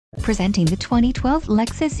Presenting the 2012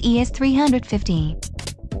 Lexus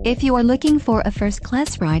ES350. If you are looking for a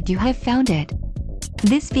first-class ride, you have found it.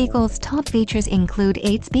 This vehicle's top features include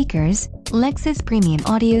 8 speakers, Lexus premium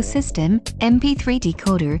audio system, MP3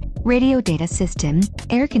 decoder, radio data system,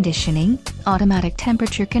 air conditioning, automatic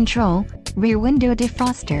temperature control, rear window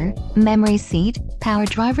defroster, memory seat, power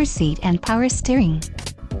driver seat and power steering.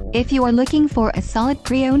 If you are looking for a solid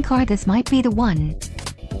pre-owned car, this might be the one.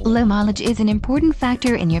 Low mileage is an important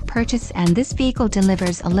factor in your purchase, and this vehicle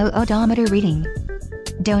delivers a low odometer reading.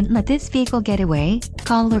 Don't let this vehicle get away.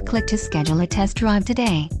 Call or click to schedule a test drive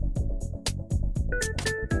today.